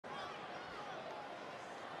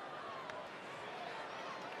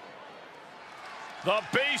The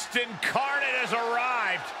Beast Incarnate has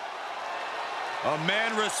arrived. A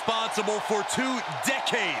man responsible for 2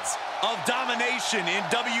 decades of domination in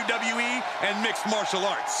WWE and mixed martial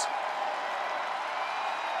arts.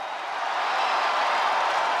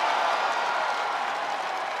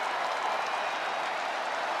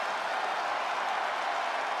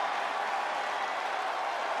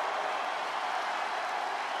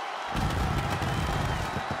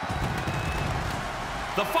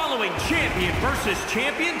 The following champion versus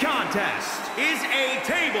champion contest is a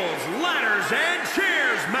tables, ladders, and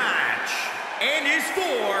chairs match, and is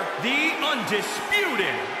for the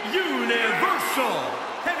undisputed Universal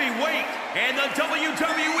Heavyweight and the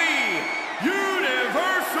WWE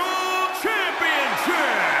Universal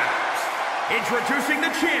Championships. Introducing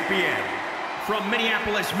the champion from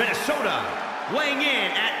Minneapolis, Minnesota, weighing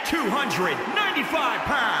in at 295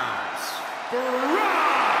 pounds,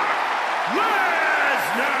 Brock Lesnar.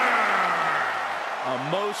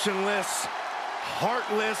 Emotionless,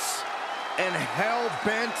 heartless, and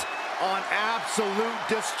hell-bent on absolute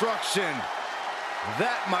destruction.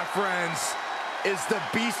 That, my friends, is the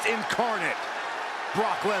Beast Incarnate,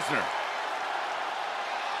 Brock Lesnar.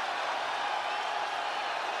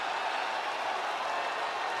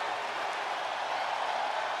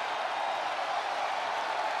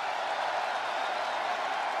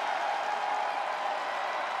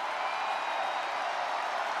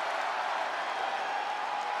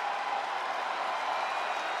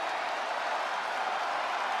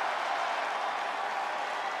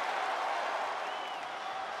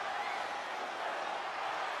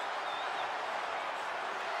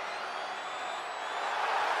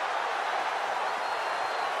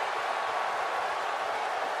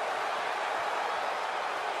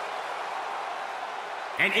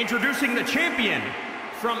 And introducing the champion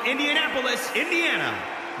from Indianapolis, Indiana,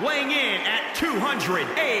 weighing in at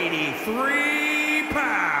 283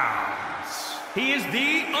 pounds. He is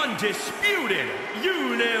the undisputed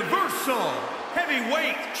Universal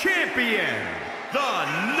Heavyweight Champion, the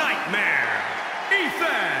Nightmare,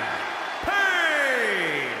 Ethan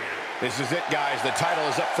Payne. This is it, guys. The title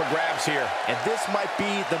is up for grabs here. And this might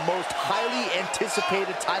be the most highly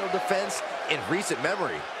anticipated title defense in recent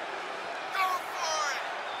memory.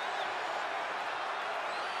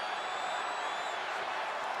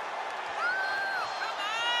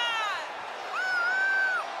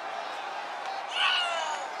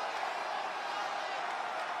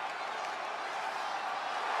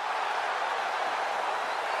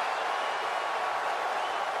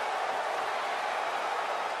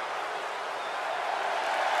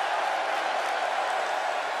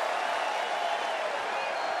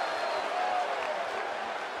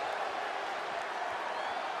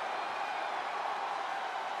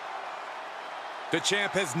 The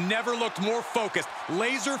champ has never looked more focused,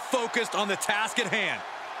 laser focused on the task at hand.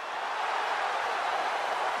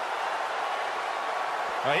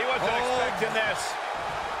 Well, he wasn't expecting this.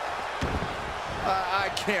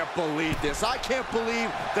 I can't believe this. I can't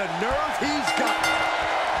believe the nerve he's got.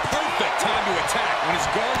 Perfect time to attack when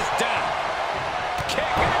his guard is down. Kick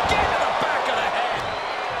and again to the back of the head.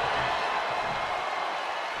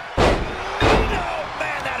 No,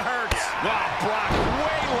 man, that hurts. Wow, Brock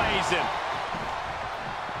waylays him.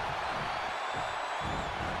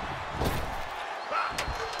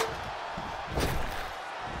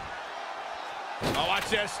 Oh, watch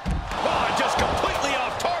this. Oh, just completely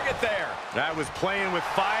off target there. That was playing with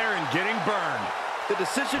fire and getting burned. The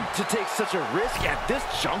decision to take such a risk at this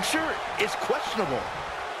juncture is questionable.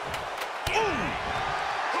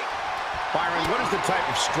 Byron, what is the type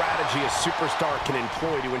of strategy a superstar can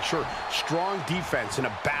employ to ensure strong defense in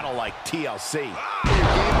a battle like TLC? Your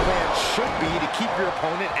game plan should be to keep your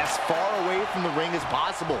opponent as far away from the ring as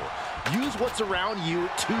possible. Use what's around you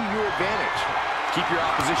to your advantage. Keep your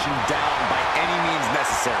opposition down by any means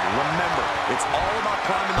necessary. Remember, it's all about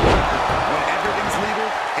climbing the ladder. When everything's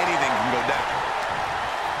legal, anything can go down.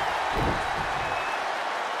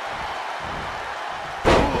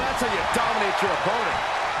 Ooh, that's how you dominate your opponent.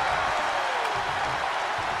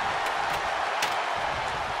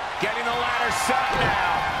 Getting the ladder set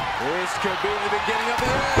now. This could be the beginning of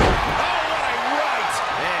the end. Oh, what a right!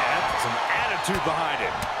 Man, that's some attitude behind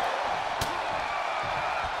it.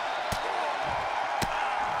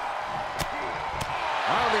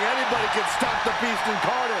 I don't think anybody can stop the Beast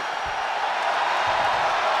Incarnate.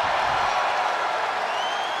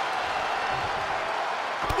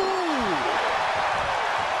 Ooh!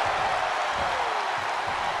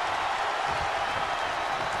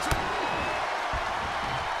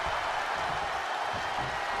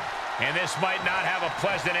 And this might not have a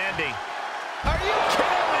pleasant ending. Are you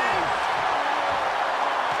kidding me?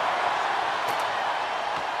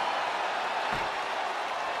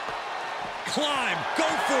 climb. Go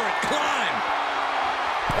for it, climb.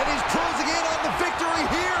 And he's closing in on the victory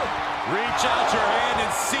here. Reach out your hand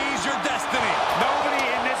and seize your destiny. Nobody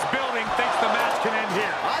in this building thinks the match can end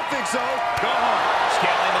here. I think so. Go home.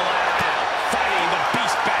 Scaling the ladder now. Fighting the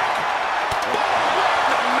beast back. Oh, right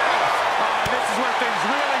in the mouth. This is where things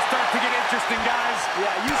really start to get interesting, guys.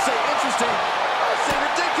 Yeah, you say interesting. I say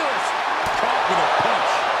ridiculous. Caught with a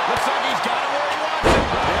punch. Looks like he's got it where he wants it.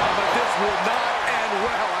 Yeah, but this will not end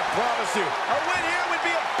well, I promise you. A win here would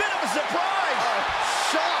be a bit of a surprise. A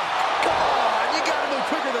shock. Come on, you gotta move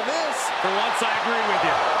quicker than this. For once, I agree with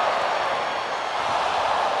you.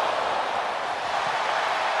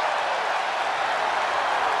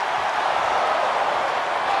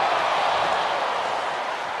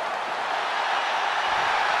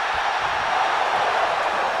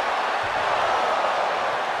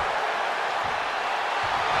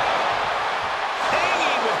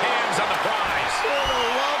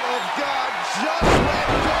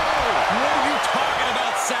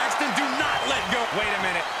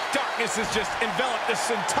 Has just enveloped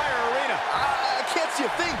this entire arena. I can't see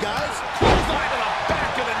a thing, guys. Clothesline to the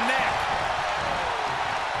back of the neck.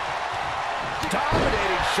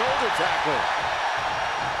 Dominating shoulder tackle.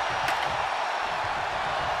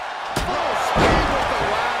 Full speed with the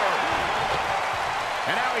ladder.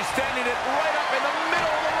 And now he's standing it right up in the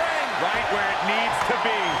middle of the ring. Right where it needs to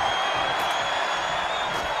be.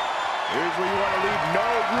 Here's where you want to leave no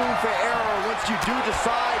room for error once you do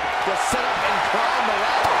decide to set up and climb the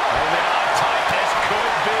ladder. Holding on tight, this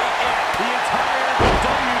could be it. The entire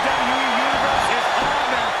WWE Universe is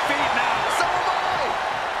on their feet now. So am I.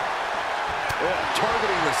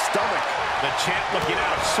 Targeting the stomach. The champ looking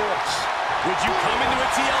out of sorts. Would you come into a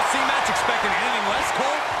TLC match expecting anything less,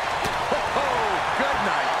 Cole? Oh, good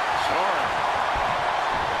night. Sorry.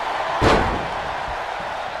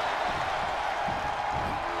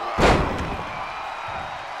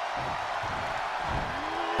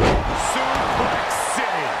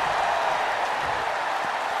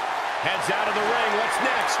 Heads out of the ring. What's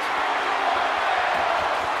next?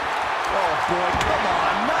 Oh, boy, come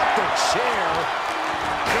on. Not the chair.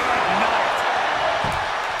 Good night.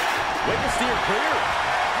 Way to steer clear.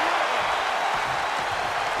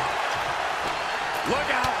 Look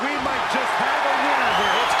out. We might just have a winner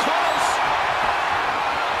here. It's close.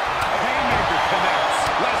 Haymaker connects.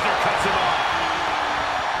 Lesnar cuts him off.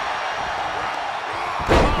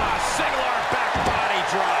 Single arm back body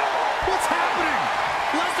drop. What's happening?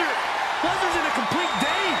 Lesnar's in a complete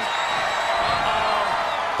daze.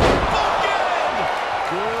 Again.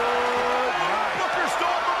 Good night. Booker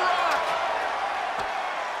stole from Brock.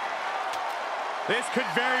 This could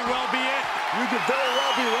very well be it. You could very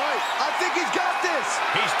well be right. I think he's got this.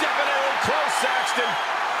 He's definitely close, Saxton.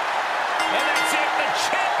 And that's it. The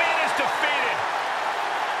champion is defeated.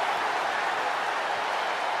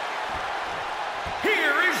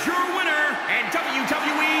 Here is your winner and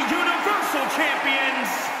WWE Universal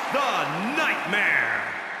Champions, the Nightmare,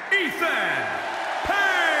 Ethan